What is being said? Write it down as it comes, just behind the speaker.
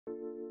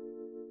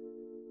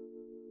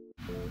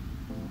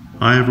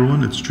Hi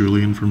everyone, it's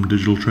Julian from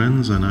Digital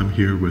Trends, and I'm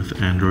here with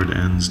Android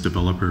N's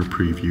Developer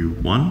Preview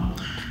 1.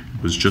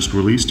 It was just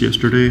released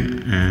yesterday,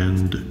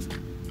 and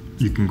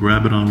you can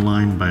grab it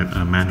online by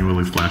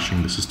manually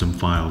flashing the system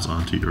files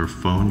onto your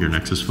phone, your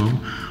Nexus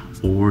phone,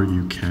 or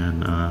you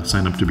can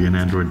sign up to be an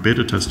Android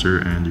beta tester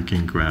and you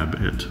can grab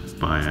it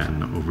by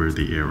an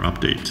over-the-air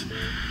update.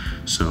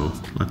 So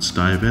let's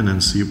dive in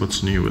and see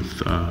what's new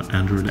with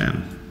Android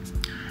N.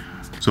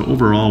 So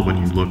overall, when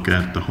you look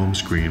at the home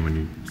screen, when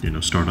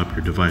you start up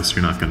your device,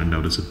 you're not going to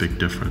notice a big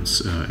difference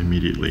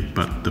immediately.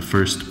 But the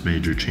first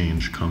major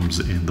change comes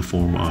in the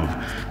form of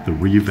the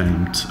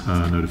revamped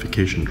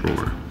notification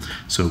drawer.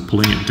 So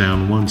pulling it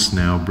down once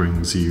now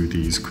brings you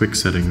these quick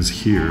settings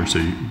here. So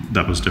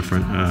that was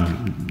different.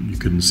 You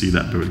couldn't see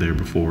that there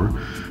before,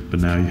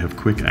 but now you have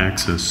quick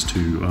access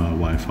to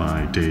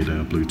Wi-Fi,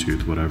 data,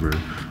 Bluetooth, whatever.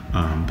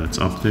 That's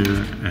up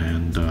there,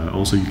 and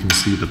also you can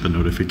see that the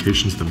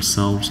notifications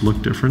themselves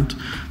look different.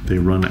 They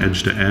run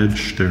edge to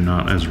edge, they're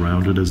not as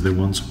rounded as they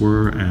once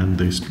were, and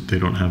they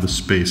don't have a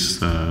space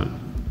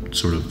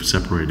sort of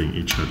separating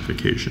each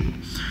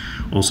notification.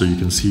 Also, you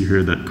can see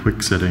here that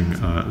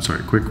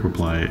quick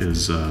reply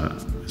is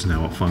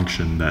now a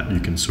function that you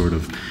can sort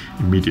of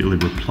immediately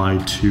reply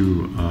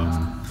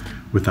to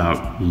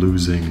without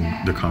losing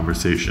the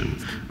conversation.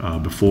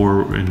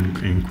 Before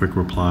in quick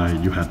reply,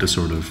 you had to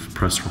sort of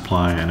press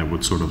reply and it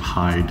would sort of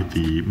hide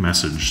the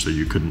message so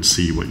you couldn't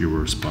see what you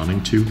were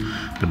responding to.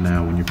 But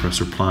now when you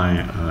press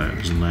reply,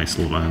 there's a nice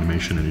little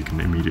animation and you can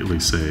immediately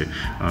say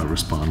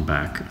respond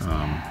back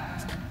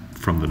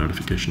from the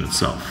notification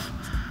itself.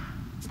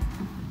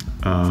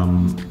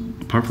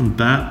 Apart from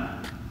that,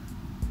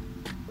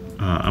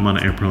 I'm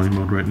on airplane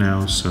mode right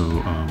now,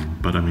 so,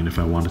 but I mean, if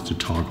I wanted to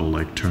toggle,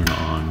 like turn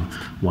on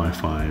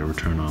Wi-Fi or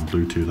turn on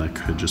Bluetooth, I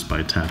could just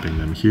by tapping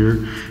them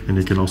here. And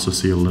you can also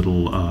see a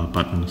little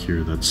button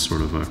here that's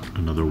sort of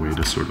another way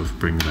to sort of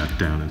bring that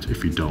down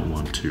if you don't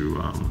want to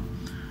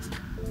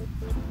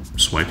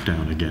swipe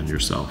down again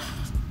yourself.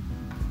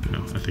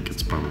 I think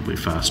it's probably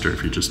faster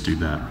if you just do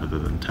that rather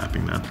than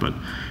tapping that, but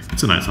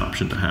it's a nice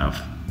option to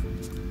have.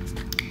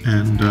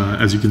 And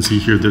as you can see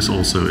here, this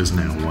also is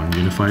now one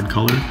unified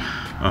color.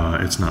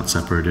 It's not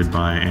separated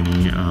by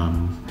any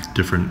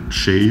different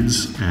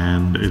shades,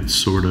 and it's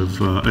sort of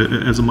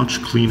it has a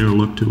much cleaner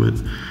look to it.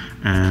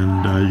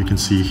 And you can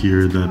see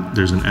here that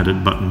there's an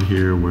edit button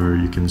here where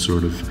you can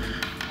sort of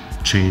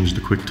change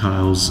the quick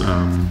tiles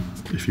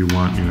if you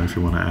want. If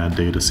you want to add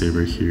data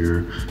saver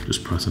here,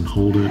 just press and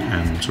hold it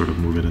and sort of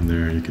move it in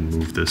there. You can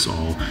move this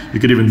all. You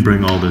could even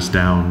bring all this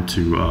down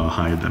to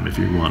hide them if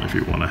you want. If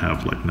you want to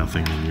have like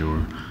nothing in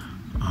your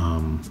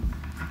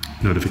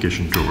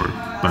notification drawer,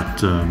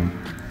 but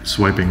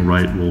swiping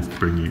right will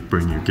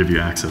give you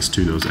access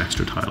to those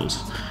extra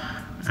tiles.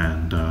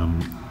 And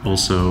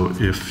also,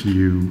 if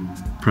you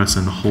press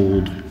and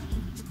hold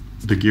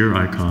the gear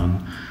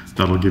icon,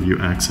 that'll give you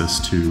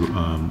access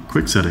to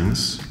quick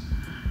settings,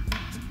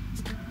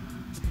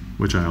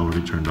 which I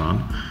already turned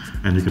on,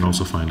 and you can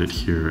also find it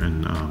here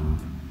in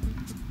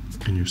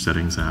your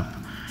settings app.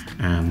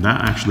 And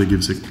that actually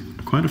gives it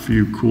quite a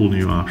few cool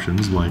new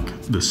options,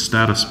 like the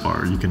status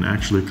bar. You can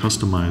actually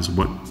customize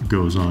what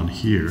goes on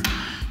here.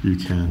 You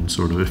can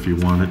sort of, if you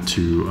want it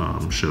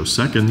to show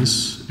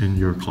seconds in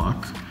your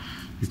clock,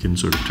 you can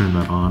sort of turn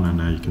that on, and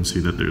now you can see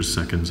that there's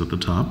seconds at the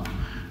top.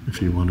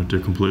 If you wanted to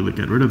completely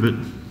get rid of it,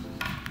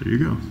 there you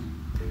go.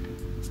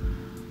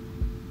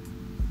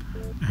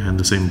 And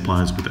the same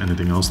applies with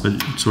anything else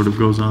that sort of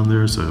goes on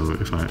there. So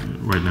if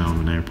right now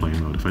I'm in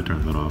airplane mode, if I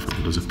turn that off,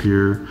 it'll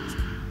disappear.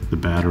 The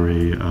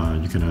battery,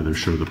 you can either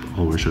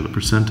always show the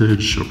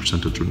percentage, show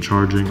percentage when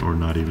charging, or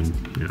not even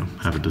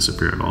have it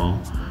disappear at all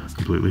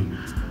completely.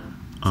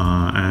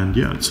 And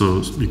yeah,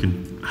 so you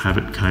can have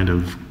it kind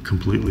of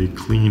completely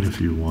clean if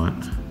you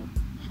want.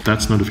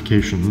 That's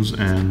notifications,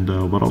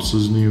 and what else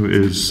is new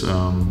is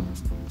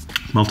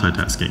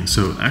multitasking.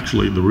 So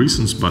actually the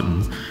recents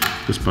button,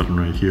 this button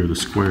right here, the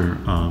square,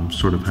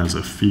 sort of has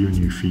a few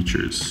new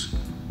features.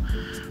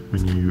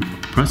 When you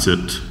press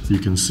it, you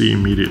can see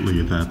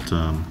immediately that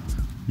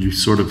you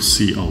sort of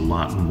see a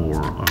lot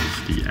more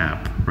of the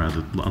app,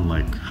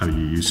 unlike how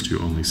you used to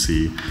only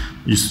see.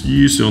 You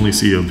used to only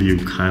see a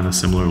view kind of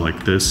similar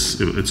like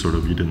this. It's sort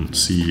of, you didn't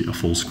see a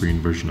full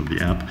screen version of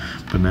the app,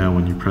 but now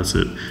when you press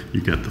it,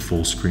 you get the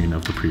full screen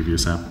of the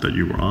previous app that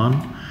you were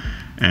on.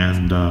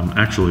 And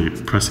actually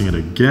pressing it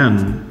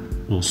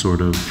again will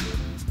sort of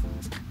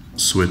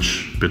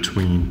switch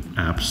between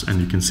apps, and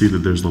you can see that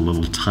there's the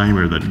little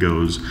timer that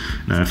goes.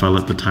 Now if I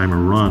let the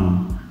timer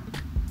run,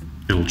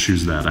 it'll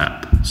choose that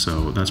app.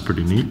 So that's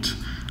pretty neat.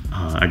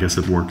 I guess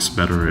it works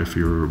better if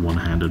you're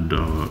one-handed,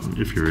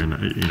 if you're in,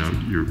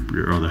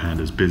 your other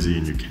hand is busy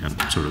and you can't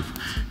you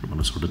want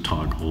to sort of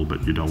toggle,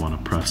 but you don't want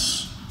to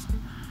press.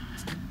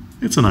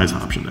 It's a nice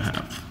option to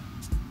have.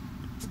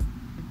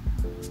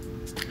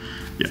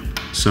 Yeah,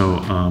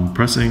 so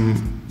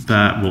pressing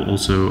that will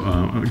also,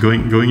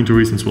 going into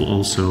recents will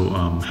also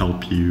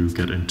help you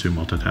get into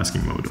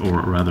multitasking mode,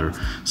 or rather,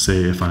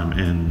 say if I'm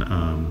in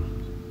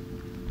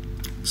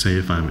say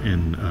if I'm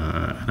in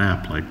an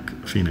app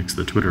like Phoenix,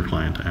 the Twitter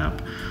client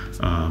app,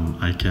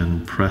 I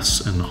can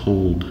press and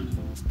hold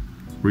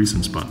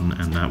recents button,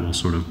 and that will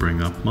sort of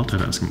bring up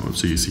multitasking mode.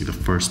 So you see the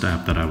first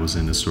app that I was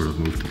in is sort of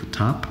moved to the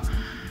top,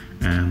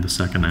 and the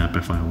second app,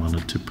 if I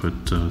wanted to put,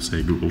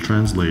 say, Google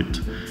Translate,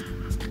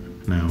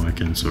 now I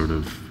can sort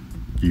of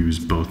use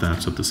both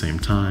apps at the same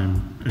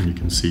time, and you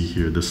can see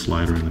here this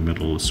slider in the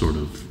middle sort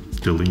of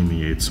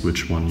delineates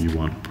which one you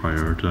want to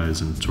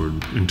prioritize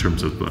in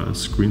terms of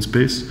screen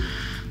space.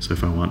 So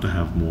if I want to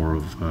have more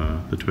of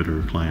the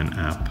Twitter client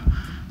app,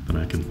 then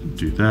I can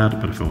do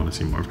that, but if I want to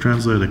see more of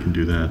Translate, I can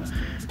do that.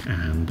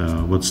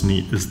 And what's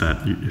neat is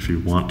that if you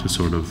want to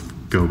sort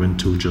of go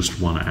into just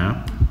one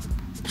app,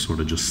 sort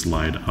of just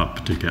slide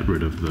up to get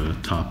rid of the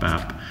top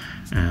app,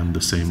 and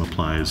the same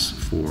applies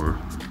for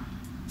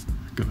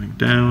going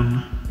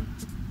down,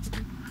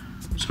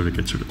 sort of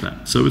gets rid of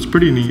that. So it's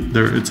pretty neat.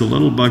 It's a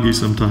little buggy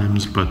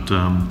sometimes, but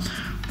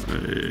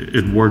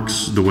it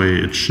works the way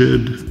it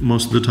should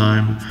most of the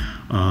time.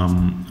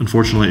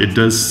 Unfortunately, it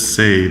does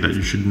say that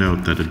you should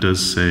note that it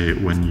does say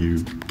when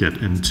you get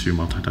into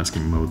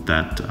multitasking mode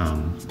that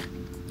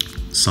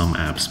some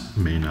apps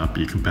may not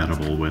be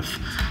compatible with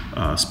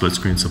split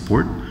screen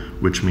support,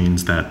 which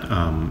means that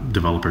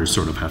developers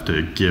sort of have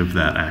to give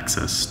that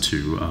access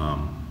to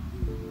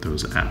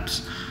those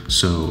apps.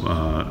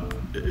 So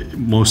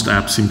most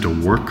apps seem to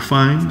work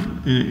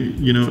fine,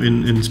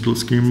 in split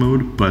screen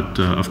mode, but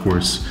of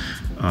course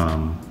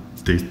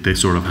they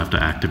sort of have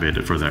to activate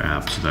it for their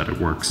app so that it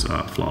works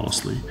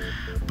flawlessly.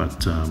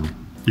 But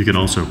you can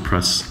also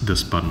press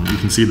this button. You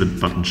can see the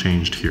button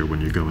changed here when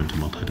you go into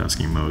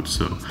multitasking mode,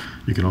 so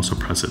you can also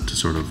press it to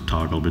sort of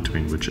toggle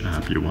between which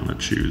app you want to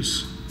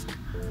choose,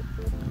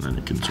 and then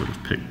you can sort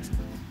of pick.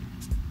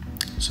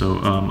 So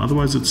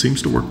otherwise it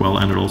seems to work well,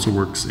 and it also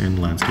works in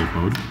landscape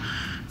mode,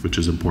 which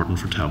is important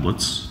for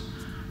tablets.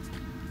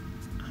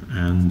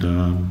 And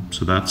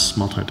so that's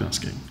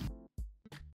multitasking.